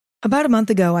About a month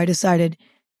ago, I decided,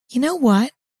 you know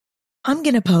what? I'm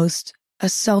going to post a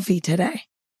selfie today.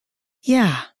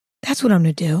 Yeah, that's what I'm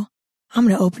going to do. I'm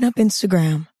going to open up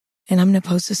Instagram and I'm going to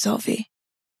post a selfie.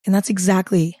 And that's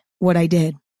exactly what I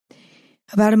did.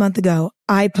 About a month ago,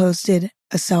 I posted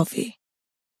a selfie.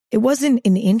 It wasn't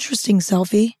an interesting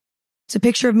selfie. It's a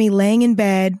picture of me laying in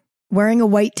bed, wearing a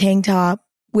white tank top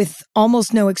with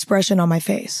almost no expression on my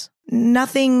face.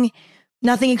 Nothing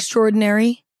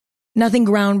extraordinary, nothing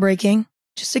groundbreaking,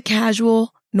 just a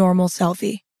casual, normal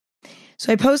selfie.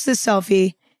 So I post this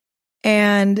selfie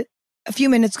and a few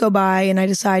minutes go by and I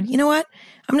decide, you know what?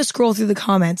 I'm going to scroll through the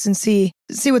comments and see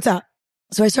what's up.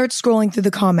 So I start scrolling through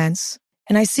the comments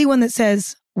and I see one that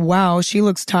says, wow, she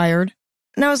looks tired.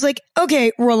 And I was like,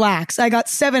 okay, relax. I got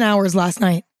 7 hours last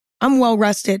night. I'm well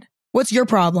rested. What's your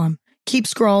problem? Keep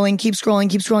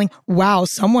scrolling. Wow,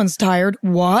 someone's tired.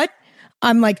 What?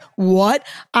 I'm like, what?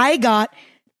 I got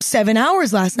 7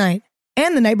 hours last night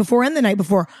and the night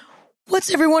before.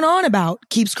 What's everyone on about?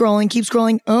 Keep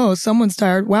scrolling. Oh, someone's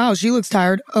tired. Wow, she looks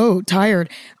tired. Oh, tired.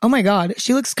 Oh my God,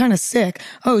 she looks kind of sick.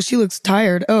 Oh, she looks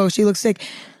tired. Oh, she looks sick.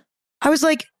 I was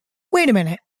like, wait a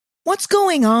minute. What's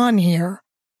going on here?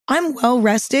 I'm well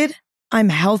rested. I'm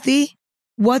healthy.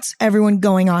 What's everyone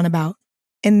going on about?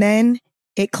 And then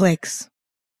it clicks.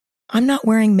 I'm not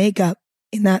wearing makeup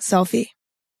in that selfie.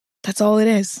 That's all it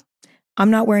is.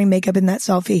 I'm not wearing makeup in that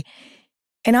selfie.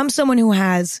 And I'm someone who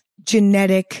has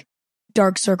genetic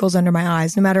dark circles under my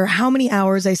eyes. No matter how many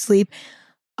hours I sleep,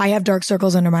 I have dark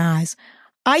circles under my eyes.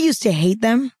 I used to hate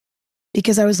them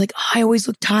because I was like, oh, I always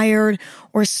look tired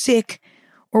or sick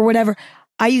or whatever.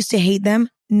 I used to hate them.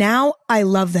 Now I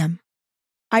love them.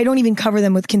 I don't even cover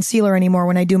them with concealer anymore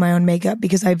when I do my own makeup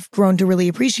because I've grown to really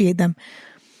appreciate them.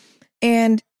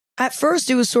 And at first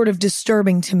it was sort of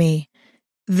disturbing to me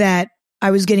that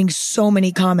I was getting so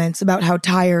many comments about how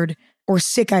tired or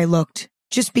sick I looked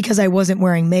just because I wasn't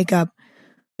wearing makeup.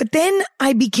 But then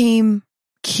I became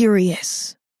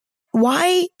curious.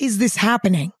 Why is this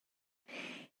happening?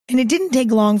 And it didn't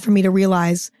take long for me to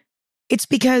realize it's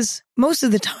because most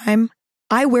of the time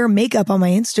I wear makeup on my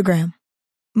Instagram.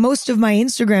 Most of my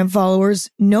Instagram followers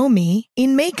know me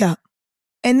in makeup.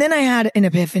 And then I had an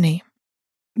epiphany.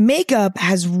 Makeup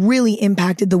has really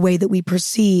impacted the way that we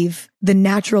perceive the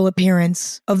natural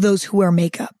appearance of those who wear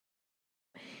makeup.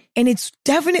 And it's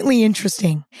definitely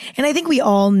interesting. And I think we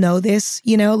all know this,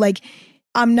 like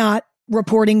I'm not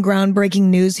reporting groundbreaking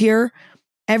news here.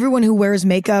 Everyone who wears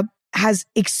makeup has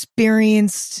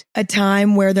experienced a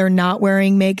time where they're not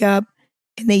wearing makeup,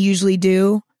 and they usually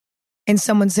do. And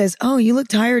someone says, oh, you look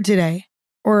tired today.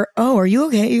 Or, oh, are you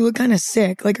okay? You look kind of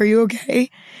sick. Like, are you okay?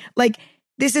 Like,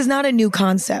 this is not a new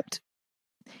concept.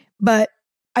 But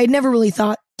I'd never really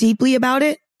thought deeply about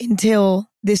it until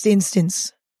this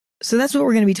instance. So that's what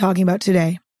we're going to be talking about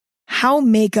today. How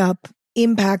makeup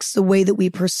impacts the way that we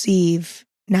perceive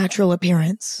natural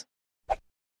appearance.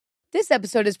 This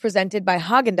episode is presented by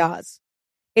Haagen-Dazs.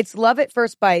 It's love at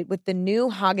first bite with the new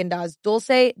Haagen-Dazs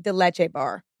Dulce de Leche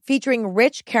bar, featuring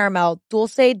rich caramel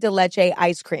dulce de leche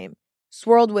ice cream,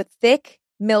 swirled with thick,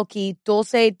 milky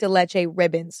dulce de leche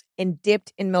ribbons and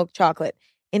dipped in milk chocolate.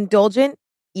 Indulgent?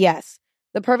 Yes.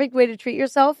 The perfect way to treat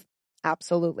yourself?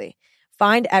 Absolutely.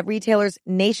 Find at retailers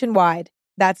nationwide.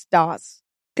 That's DAS.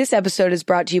 This episode is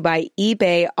brought to you by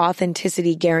eBay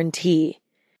Authenticity Guarantee.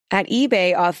 At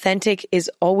eBay, authentic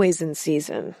is always in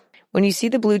season. When you see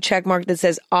the blue check mark that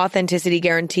says Authenticity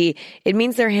Guarantee, it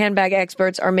means their handbag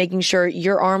experts are making sure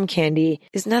your arm candy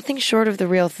is nothing short of the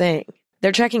real thing.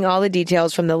 They're checking all the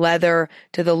details from the leather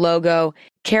to the logo,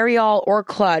 carry-all or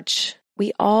clutch.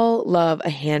 We all love a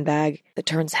handbag that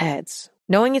turns heads.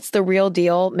 Knowing it's the real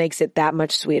deal makes it that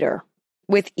much sweeter.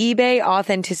 With eBay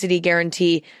Authenticity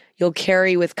Guarantee, you'll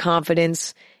carry with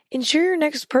confidence. Ensure your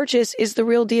next purchase is the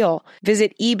real deal.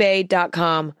 Visit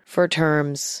ebay.com for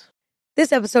terms.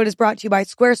 This episode is brought to you by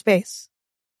Squarespace.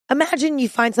 Imagine you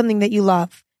find something that you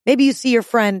love. Maybe you see your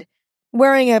friend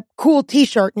wearing a cool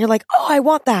t-shirt and you're like, oh, I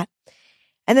want that.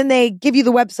 And then they give you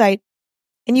the website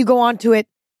and you go onto it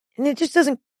and it just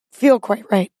doesn't feel quite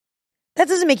right. That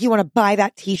doesn't make you want to buy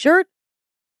that t-shirt.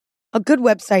 A good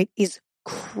website is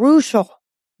crucial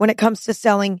when it comes to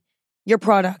selling your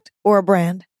product or a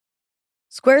brand.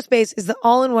 Squarespace is the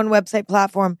all-in-one website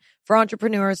platform for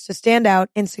entrepreneurs to stand out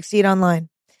and succeed online.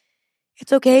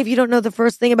 It's okay if you don't know the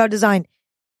first thing about design.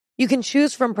 You can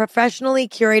choose from professionally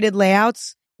curated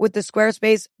layouts with the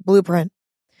Squarespace Blueprint.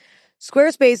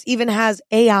 Squarespace even has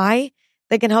AI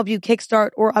that can help you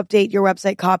kickstart or update your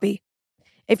website copy.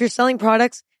 If you're selling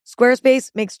products,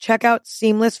 Squarespace makes checkout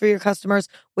seamless for your customers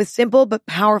with simple but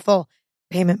powerful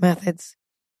payment methods.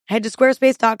 Head to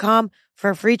squarespace.com for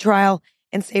a free trial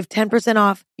and save 10%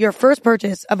 off your first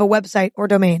purchase of a website or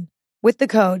domain with the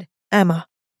code EMMA.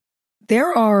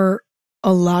 There are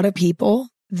a lot of people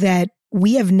that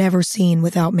we have never seen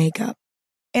without makeup.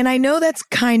 And I know that's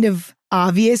kind of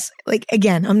obvious. Like,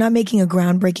 again, I'm not making a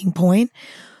groundbreaking point,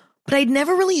 but I'd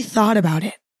never really thought about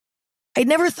it. I'd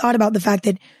never thought about the fact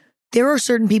that there are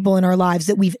certain people in our lives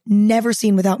that we've never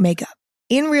seen without makeup,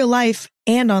 in real life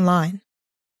and online.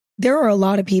 There are a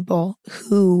lot of people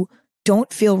who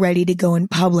don't feel ready to go in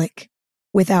public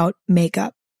without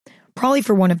makeup, probably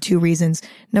for one of two reasons.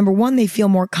 Number one, they feel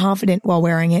more confident while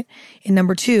wearing it. And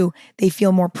number two, they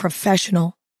feel more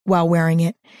professional while wearing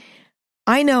it.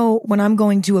 I know when I'm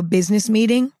going to a business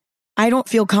meeting, I don't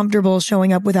feel comfortable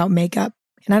showing up without makeup.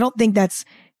 And I don't think that's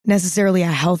necessarily a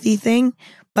healthy thing,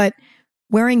 but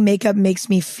wearing makeup makes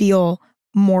me feel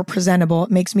more presentable.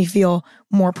 It makes me feel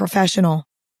more professional.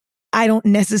 I don't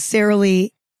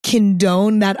necessarily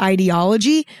condone that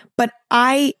ideology, but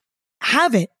I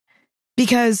have it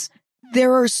because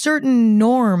there are certain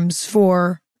norms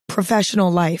for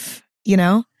professional life, you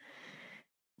know?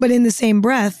 But in the same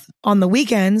breath, on the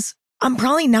weekends, I'm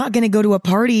probably not going to go to a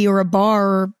party or a bar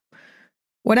or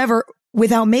whatever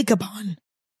without makeup on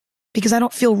because I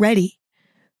don't feel ready.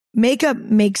 Makeup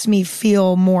makes me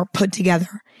feel more put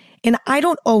together. And I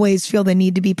don't always feel the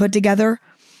need to be put together.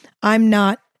 I'm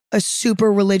not a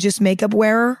super religious makeup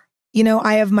wearer. You know,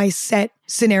 I have my set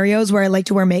scenarios where I like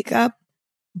to wear makeup,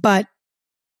 but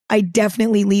I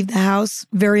definitely leave the house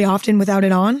very often without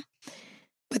it on.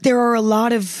 But there are a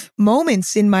lot of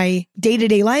moments in my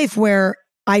day-to-day life where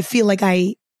I feel like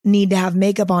I need to have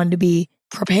makeup on to be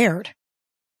prepared.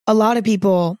 A lot of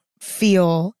people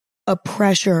feel a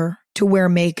pressure to wear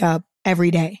makeup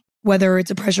every day, whether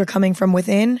it's a pressure coming from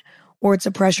within or it's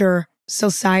a pressure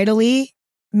societally.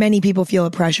 Many people feel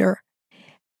a pressure.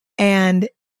 And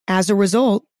as a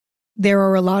result, there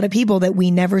are a lot of people that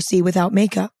we never see without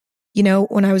makeup. You know,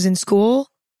 when I was in school,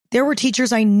 there were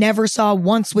teachers I never saw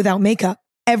once without makeup.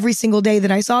 Every single day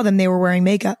that I saw them, they were wearing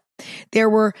makeup. There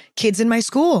were kids in my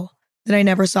school that I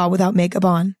never saw without makeup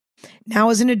on. Now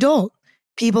as an adult,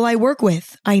 people I work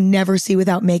with, I never see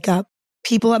without makeup.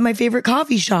 People at my favorite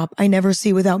coffee shop, I never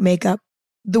see without makeup.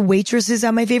 The waitresses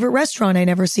at my favorite restaurant, I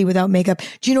never see without makeup.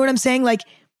 Do you know what I'm saying? Like,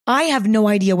 I have no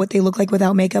idea what they look like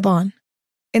without makeup on.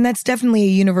 And that's definitely a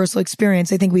universal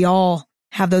experience. I think we all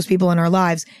have those people in our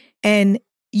lives. And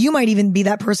you might even be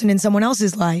that person in someone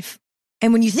else's life.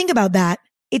 And when you think about that,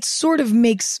 it sort of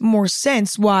makes more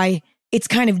sense why it's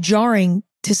kind of jarring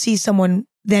to see someone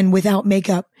then without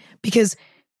makeup, because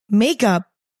makeup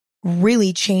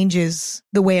really changes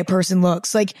the way a person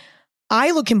looks. Like,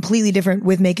 I look completely different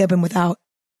with makeup and without.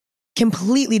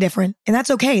 Completely different. And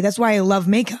that's okay. That's why I love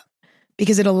makeup,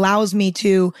 because it allows me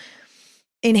to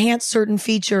enhance certain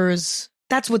features.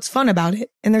 That's what's fun about it.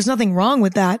 And there's nothing wrong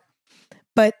with that.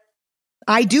 But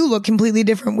I do look completely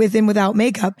different with and without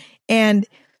makeup. And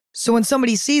so when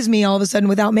somebody sees me all of a sudden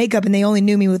without makeup and they only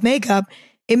knew me with makeup,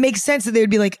 it makes sense that they would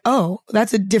be like, oh,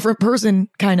 that's a different person,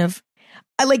 kind of.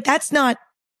 That's not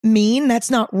mean.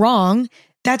 That's not wrong.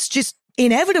 That's just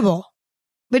inevitable.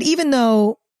 But even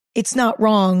though it's not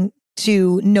wrong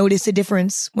to notice a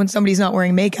difference when somebody's not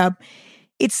wearing makeup,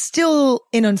 it's still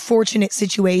an unfortunate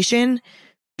situation,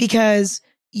 because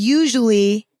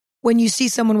usually when you see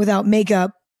someone without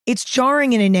makeup, it's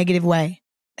jarring in a negative way.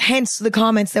 Hence the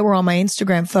comments that were on my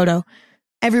Instagram photo.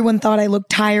 Everyone thought I looked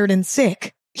tired and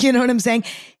sick. You know what I'm saying?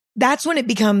 That's when it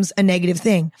becomes a negative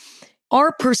thing.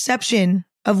 Our perception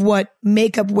of what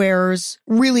makeup wearers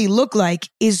really look like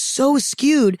is so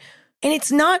skewed, and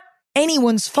it's not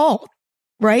anyone's fault,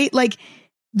 right? Like,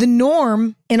 the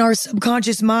norm in our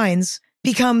subconscious minds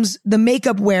becomes the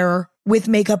makeup wearer with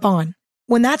makeup on.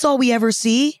 When that's all we ever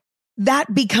see,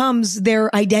 that becomes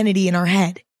their identity in our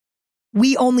head.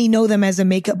 We only know them as a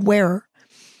makeup wearer.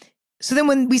 So then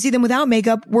when we see them without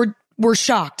makeup, we're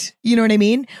shocked. You know what I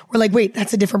mean? We're like, wait,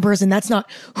 that's a different person. That's not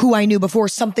who I knew before.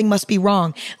 Something must be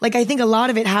wrong. Like, I think a lot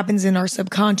of it happens in our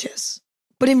subconscious.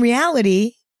 But in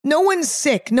reality, no one's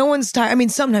sick. No one's tired. I mean,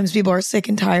 sometimes people are sick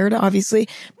and tired, obviously.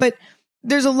 But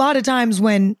there's a lot of times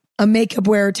when a makeup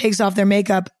wearer takes off their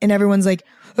makeup and everyone's like,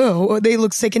 oh, they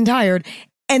look sick and tired.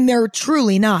 And they're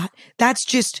truly not. That's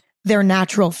just their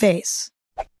natural face.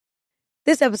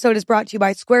 This episode is brought to you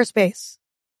by Squarespace.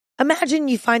 Imagine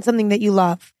you find something that you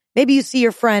love. Maybe you see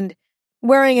your friend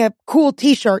wearing a cool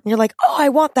t-shirt and you're like, oh, I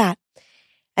want that.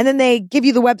 And then they give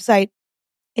you the website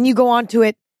and you go onto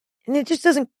it and it just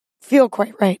doesn't feel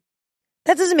quite right.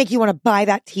 That doesn't make you want to buy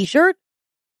that t-shirt.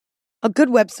 A good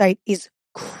website is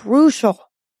crucial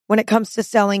when it comes to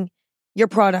selling your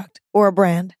product or a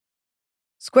brand.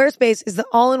 Squarespace is the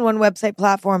all-in-one website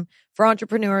platform for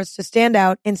entrepreneurs to stand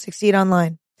out and succeed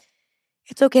online.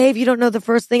 It's okay if you don't know the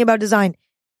first thing about design.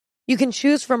 You can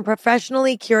choose from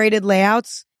professionally curated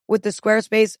layouts with the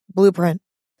Squarespace Blueprint.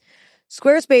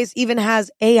 Squarespace even has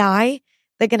AI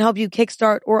that can help you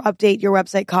kickstart or update your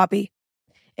website copy.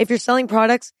 If you're selling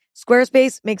products,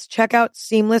 Squarespace makes checkout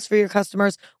seamless for your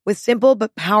customers with simple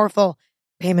but powerful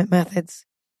payment methods.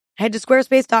 Head to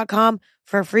squarespace.com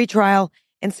for a free trial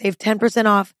and save 10%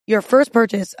 off your first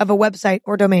purchase of a website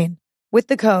or domain with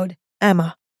the code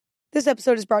EMMA. This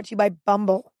episode is brought to you by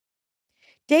Bumble.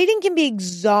 Dating can be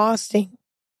exhausting.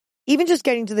 Even just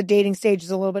getting to the dating stage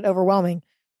is a little bit overwhelming.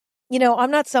 You know,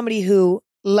 I'm not somebody who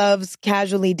loves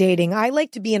casually dating. I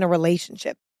like to be in a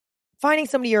relationship. Finding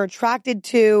somebody you're attracted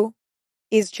to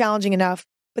is challenging enough,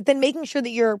 but then making sure that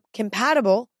you're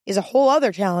compatible is a whole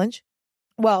other challenge.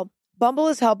 Well, Bumble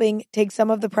is helping take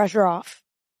some of the pressure off.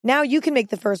 Now you can make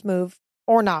the first move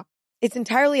or not. It's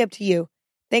entirely up to you,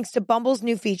 thanks to Bumble's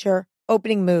new feature,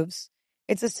 Opening Moves.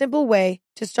 It's a simple way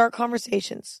to start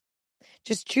conversations.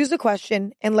 Just choose a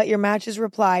question and let your matches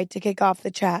reply to kick off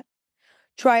the chat.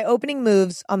 Try Opening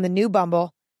Moves on the new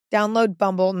Bumble. Download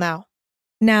Bumble now.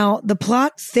 Now, the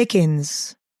plot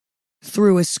thickens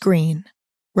through a screen,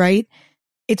 right?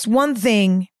 It's one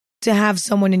thing to have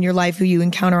someone in your life who you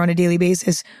encounter on a daily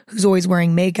basis who's always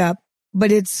wearing makeup,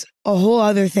 but it's a whole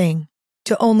other thing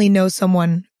to only know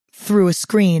someone through a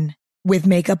screen with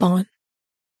makeup on.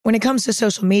 When it comes to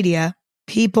social media,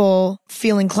 people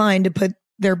feel inclined to put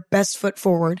their best foot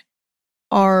forward.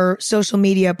 Our social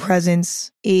media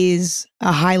presence is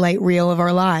a highlight reel of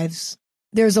our lives.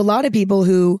 There's a lot of people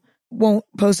who won't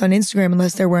post on Instagram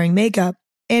unless they're wearing makeup.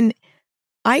 And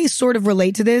I sort of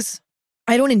relate to this.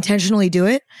 I don't intentionally do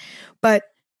it, but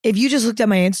if you just looked at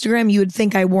my Instagram, you would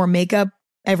think I wore makeup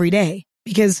every day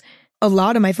because a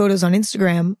lot of my photos on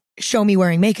Instagram show me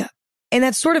wearing makeup. And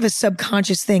that's sort of a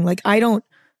subconscious thing. Like I don't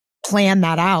plan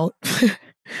that out,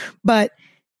 but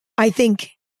I think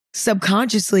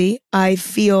subconsciously I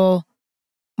feel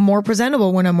more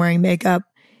presentable when I'm wearing makeup.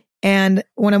 And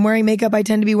when I'm wearing makeup, I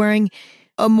tend to be wearing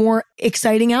a more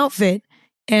exciting outfit.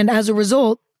 And as a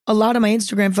result, a lot of my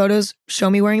Instagram photos show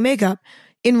me wearing makeup.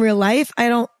 In real life, I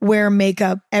don't wear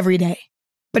makeup every day.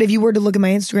 But if you were to look at my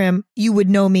Instagram, you would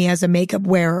know me as a makeup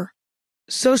wearer.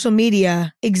 Social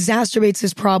media exacerbates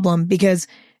this problem because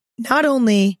not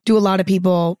only do a lot of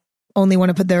people only want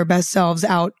to put their best selves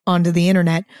out onto the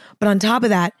internet, but on top of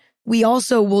that, we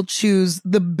also will choose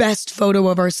the best photo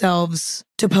of ourselves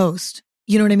to post.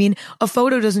 You know what I mean? A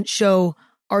photo doesn't show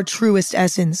our truest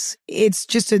essence. It's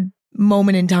just a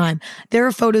moment in time. There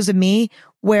are photos of me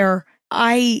where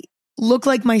I look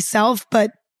like myself,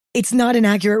 but it's not an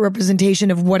accurate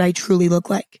representation of what I truly look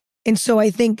like. And so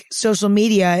I think social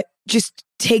media just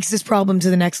takes this problem to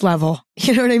the next level.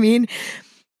 You know what I mean?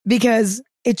 Because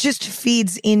it just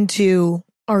feeds into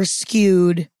our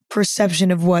skewed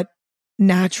perception of what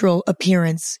natural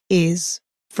appearance is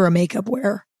for a makeup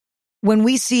wearer. When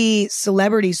we see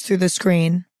celebrities through the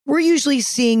screen, we're usually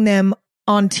seeing them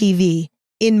on TV,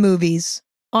 in movies,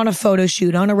 on a photo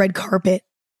shoot, on a red carpet,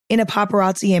 in a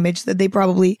paparazzi image that they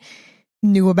probably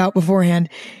knew about beforehand.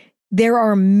 There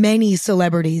are many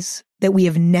celebrities that we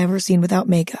have never seen without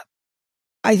makeup.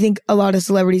 I think a lot of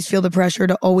celebrities feel the pressure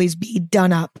to always be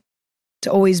done up,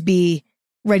 to always be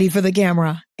ready for the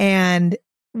camera. And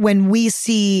when we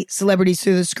see celebrities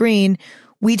through the screen,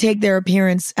 we take their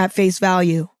appearance at face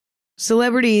value.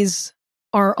 Celebrities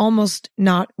are almost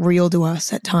not real to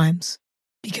us at times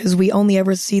because we only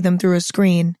ever see them through a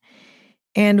screen,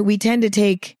 and we tend to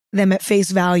take them at face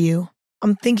value.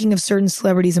 I'm thinking of certain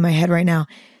celebrities in my head right now.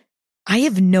 I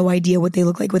have no idea what they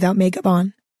look like without makeup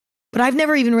on, but I've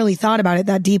never even really thought about it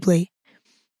that deeply.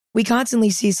 We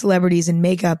constantly see celebrities in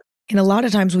makeup, and a lot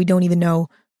of times we don't even know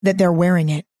that they're wearing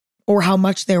it or how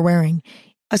much they're wearing.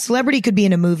 A celebrity could be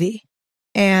in a movie,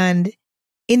 and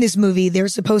in this movie, they're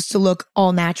supposed to look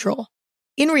all natural.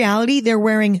 In reality, they're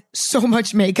wearing so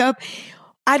much makeup.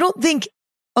 I don't think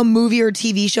a movie or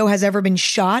TV show has ever been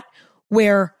shot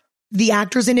where the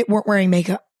actors in it weren't wearing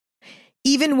makeup.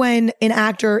 Even when an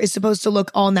actor is supposed to look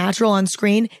all natural on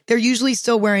screen, they're usually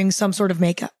still wearing some sort of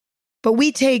makeup. But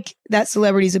we take that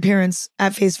celebrity's appearance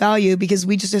at face value because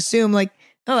we just assume like,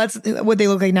 oh, that's what they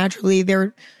look like naturally.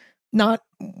 They're not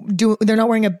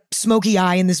wearing a smoky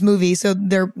eye in this movie, so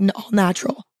they're all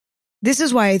natural. This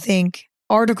is why I think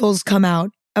articles come out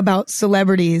about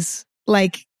celebrities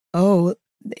like, oh,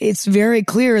 it's very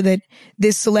clear that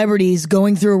this celebrity is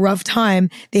going through a rough time.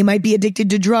 They might be addicted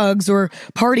to drugs or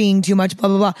partying too much, blah,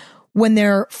 blah, blah, when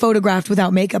they're photographed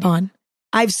without makeup on.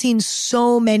 I've seen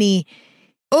so many,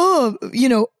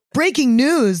 breaking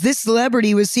news. This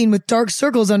celebrity was seen with dark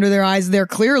circles under their eyes. They're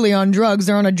clearly on drugs.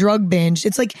 They're on a drug binge.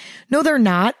 It's like, no, they're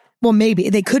not. Well, maybe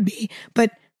they could be,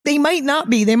 but they might not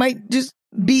be. They might just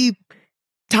be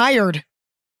tired.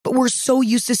 But we're so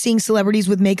used to seeing celebrities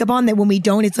with makeup on that when we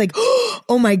don't, it's like,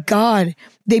 oh my God,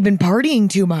 they've been partying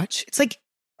too much. It's like,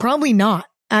 probably not.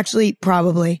 Actually,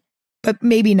 probably, but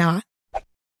maybe not.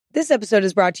 This episode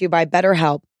is brought to you by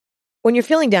BetterHelp. When you're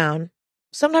feeling down,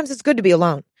 sometimes it's good to be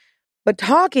alone, but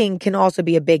talking can also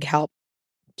be a big help.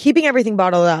 Keeping everything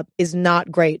bottled up is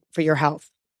not great for your health.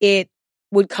 It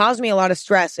would cause me a lot of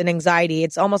stress and anxiety.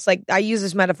 It's almost like, I use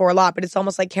this metaphor a lot, but it's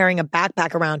almost like carrying a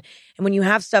backpack around. And when you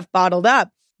have stuff bottled up,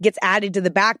 it gets added to the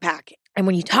backpack. And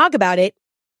when you talk about it,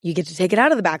 you get to take it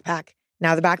out of the backpack.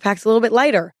 Now the backpack's a little bit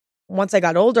lighter. Once I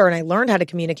got older and I learned how to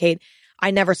communicate,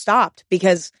 I never stopped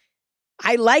because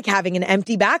I like having an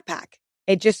empty backpack.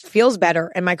 It just feels better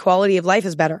and my quality of life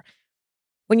is better.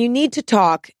 When you need to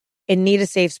talk and need a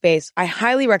safe space, I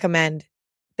highly recommend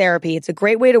therapy. It's a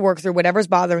great way to work through whatever's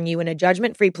bothering you in a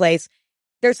judgment-free place.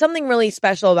 There's something really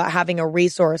special about having a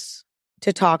resource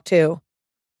to talk to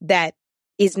that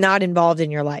is not involved in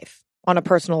your life on a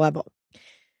personal level.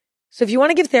 So if you want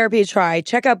to give therapy a try,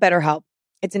 check out BetterHelp.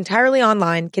 It's entirely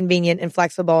online, convenient, and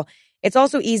flexible. It's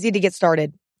also easy to get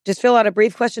started. Just fill out a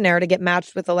brief questionnaire to get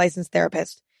matched with a licensed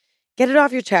therapist. Get it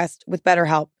off your chest with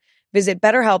BetterHelp. Visit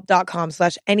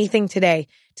betterhelp.com/anything today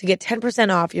to get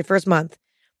 10% off your first month.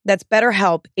 That's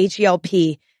BetterHelp,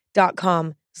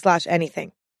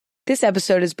 HELP.com/anything. This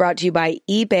episode is brought to you by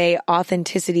eBay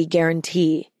Authenticity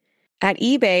Guarantee. At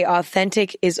eBay,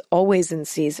 authentic is always in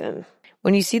season.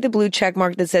 When you see the blue check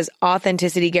mark that says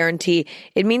Authenticity Guarantee,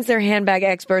 it means their handbag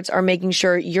experts are making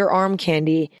sure your arm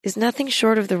candy is nothing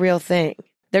short of the real thing.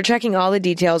 They're checking all the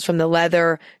details from the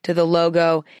leather to the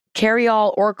logo,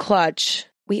 carry-all or clutch.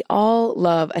 We all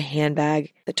love a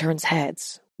handbag that turns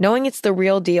heads. Knowing it's the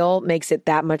real deal makes it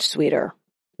that much sweeter.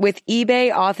 With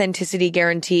eBay Authenticity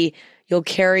Guarantee, you'll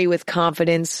carry with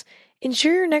confidence.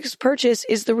 Ensure your next purchase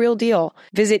is the real deal.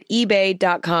 Visit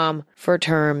ebay.com for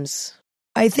terms.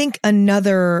 I think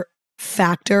another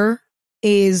factor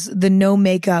is the no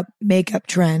makeup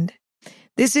trend.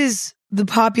 This is the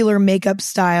popular makeup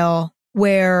style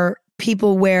where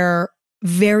people wear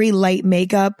very light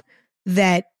makeup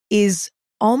that is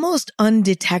almost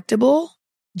undetectable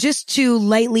just to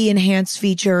lightly enhance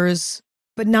features,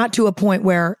 but not to a point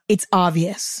where it's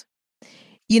obvious.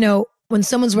 You know, when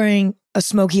someone's wearing a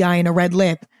smoky eye and a red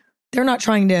lip, they're not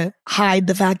trying to hide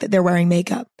the fact that they're wearing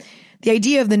makeup. The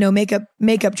idea of the no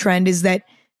makeup trend is that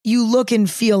you look and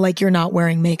feel like you're not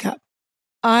wearing makeup.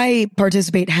 I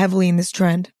participate heavily in this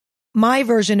trend. My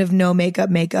version of no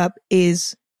makeup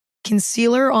is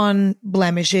concealer on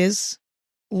blemishes,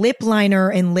 lip liner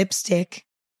and lipstick,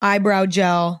 eyebrow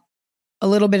gel, a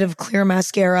little bit of clear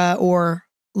mascara or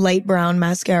light brown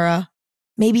mascara,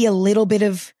 maybe a little bit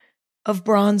of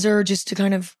bronzer just to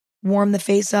kind of warm the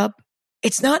face up.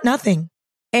 It's not nothing.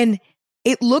 And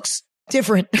it looks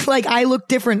different. Like I look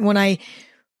different when I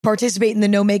participate in the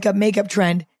no makeup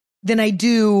trend than I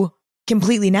do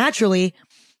completely naturally,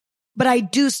 but I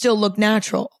do still look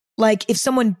natural. Like if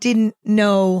someone didn't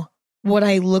know what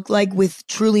I look like with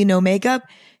truly no makeup,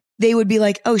 they would be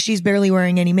like, oh, she's barely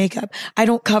wearing any makeup. I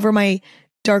don't cover my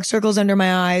dark circles under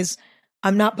my eyes.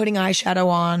 I'm not putting eyeshadow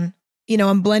on. You know,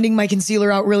 I'm blending my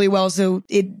concealer out really well so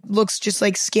it looks just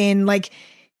like skin, like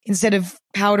instead of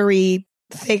powdery,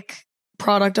 thick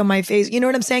product on my face. You know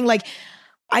what I'm saying? Like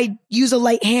I use a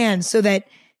light hand so that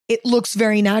it looks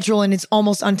very natural and it's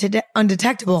almost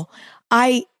undetectable.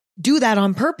 I do that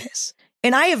on purpose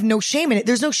and I have no shame in it.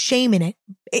 There's no shame in it.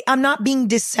 I'm not being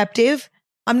deceptive.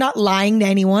 I'm not lying to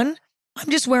anyone. I'm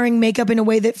just wearing makeup in a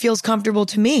way that feels comfortable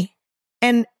to me.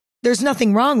 And there's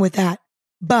nothing wrong with that.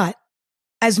 But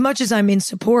as much as I'm in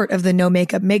support of the no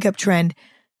makeup trend,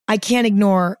 I can't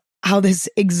ignore how this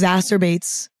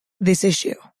exacerbates this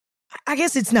issue. I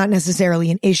guess it's not necessarily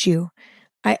an issue.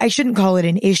 I shouldn't call it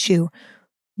an issue,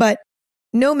 but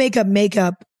no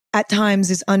makeup at times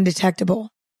is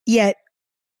undetectable. Yet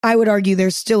I would argue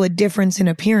there's still a difference in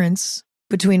appearance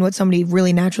between what somebody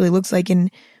really naturally looks like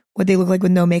and what they look like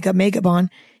with no makeup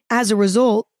on. As a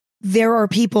result, there are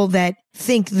people that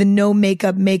think the no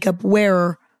makeup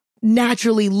wearer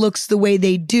naturally looks the way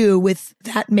they do with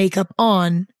that makeup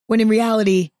on, when in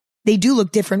reality, they do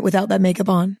look different without that makeup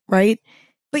on, right?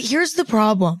 But here's the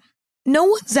problem. No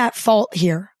one's at fault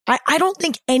here. I don't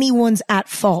think anyone's at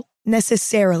fault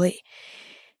necessarily.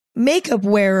 Makeup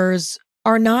wearers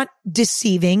are not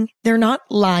deceiving. They're not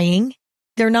lying.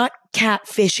 They're not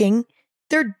catfishing.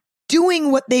 They're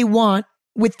doing what they want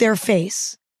with their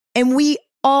face. And we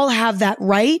all have that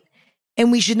right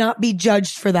and we should not be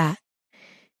judged for that.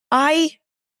 I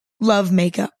love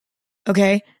makeup,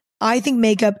 okay? I think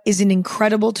makeup is an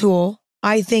incredible tool.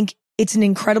 I think it's an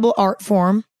incredible art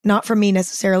form. Not for me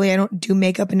necessarily. I don't do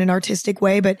makeup in an artistic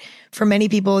way, but for many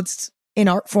people, it's an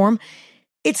art form.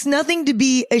 It's nothing to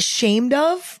be ashamed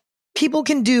of. People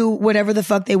can do whatever the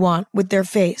fuck they want with their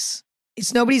face.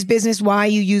 It's nobody's business why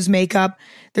you use makeup.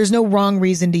 There's no wrong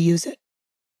reason to use it.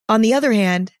 On the other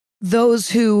hand, those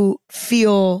who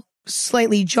feel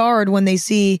slightly jarred when they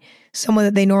see someone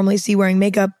that they normally see wearing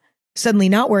makeup suddenly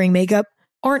not wearing makeup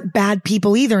aren't bad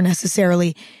people either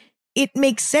necessarily. It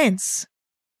makes sense.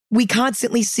 We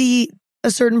constantly see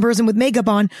a certain person with makeup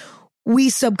on. We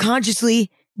subconsciously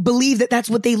believe that that's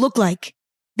what they look like.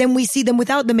 Then we see them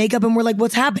without the makeup and we're like,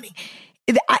 what's happening?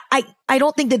 I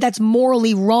don't think that that's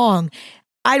morally wrong.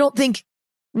 I don't think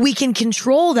we can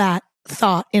control that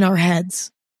thought in our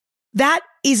heads. That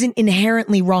isn't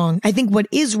inherently wrong. I think what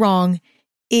is wrong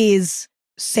is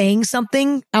saying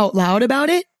something out loud about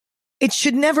it. It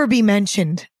should never be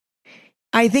mentioned.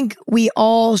 I think we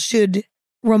all should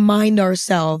remind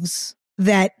ourselves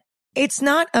that it's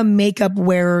not a makeup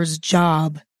wearer's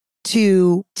job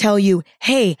to tell you,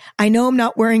 hey, I know I'm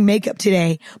not wearing makeup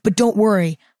today, but don't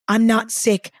worry. I'm not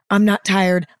sick. I'm not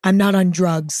tired. I'm not on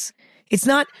drugs. It's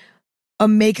not a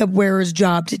makeup wearer's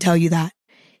job to tell you that.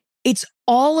 It's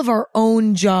all of our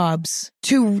own jobs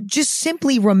to just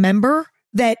simply remember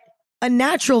that a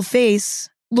natural face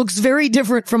looks very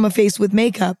different from a face with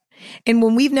makeup. And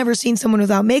when we've never seen someone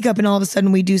without makeup and all of a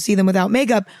sudden we do see them without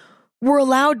makeup, we're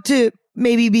allowed to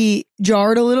maybe be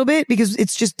jarred a little bit because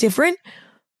it's just different.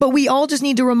 But we all just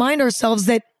need to remind ourselves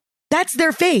that that's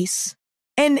their face.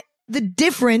 And the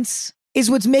difference is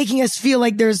what's making us feel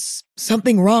like there's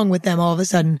something wrong with them all of a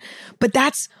sudden. But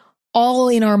that's all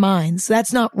in our minds.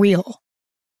 That's not real.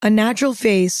 A natural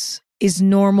face is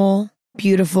normal,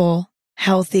 beautiful,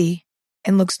 healthy,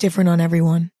 and looks different on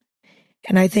everyone.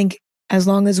 And I think as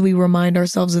long as we remind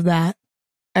ourselves of that,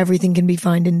 everything can be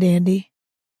fine and dandy.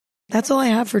 That's all I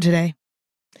have for today.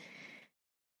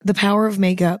 The power of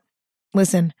makeup.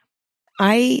 Listen,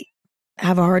 I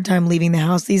have a hard time leaving the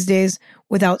house these days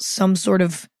without some sort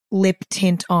of lip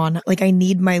tint on. Like I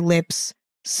need my lips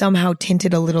somehow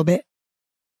tinted a little bit.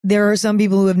 There are some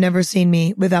people who have never seen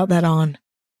me without that on.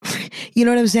 You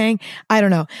know what I'm saying? I don't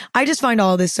know. I just find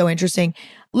all of this so interesting.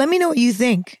 Let me know what you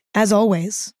think, as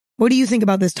always. What do you think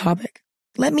about this topic?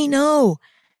 Let me know.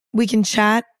 We can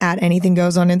chat at Anything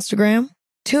Goes on Instagram.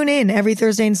 Tune in every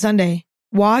Thursday and Sunday.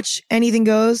 Watch Anything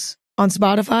Goes on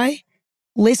Spotify.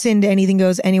 Listen to Anything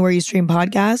Goes anywhere you stream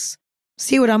podcasts.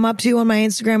 See what I'm up to on my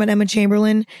Instagram at Emma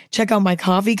Chamberlain. Check out my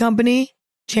coffee company,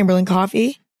 Chamberlain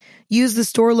Coffee. Use the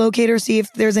store locator. See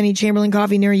if there's any Chamberlain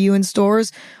coffee near you in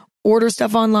stores. Order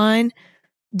stuff online.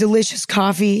 Delicious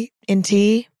coffee and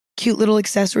tea. Cute little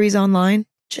accessories online.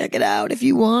 Check it out if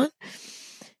you want.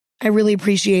 I really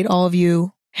appreciate all of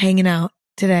you hanging out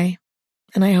today.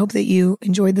 And I hope that you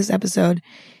enjoyed this episode.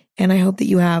 And I hope that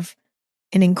you have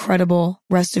an incredible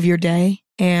rest of your day.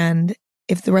 And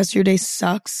if the rest of your day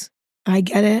sucks, I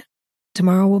get it.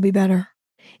 Tomorrow will be better.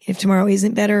 If tomorrow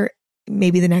isn't better,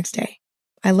 maybe the next day.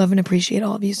 I love and appreciate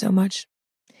all of you so much.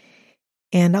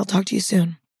 And I'll talk to you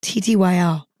soon.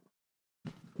 TTYL.